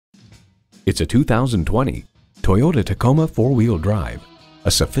It's a 2020 Toyota Tacoma 4-wheel drive.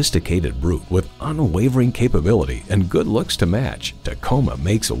 A sophisticated brute with unwavering capability and good looks to match, Tacoma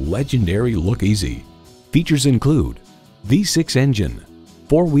makes legendary look easy. Features include V6 engine,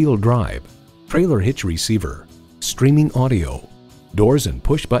 4-wheel drive, trailer hitch receiver, streaming audio, doors and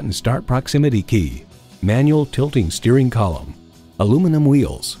push-button start proximity key, manual tilting steering column, aluminum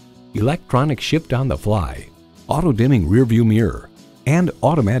wheels, electronic shift on the fly, auto-dimming rearview mirror, and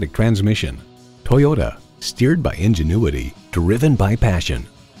automatic transmission. Toyota, steered by ingenuity, driven by passion.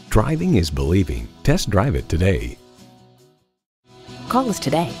 Driving is believing. Test drive it today. Call us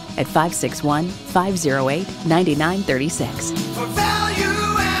today at 561-508-9936.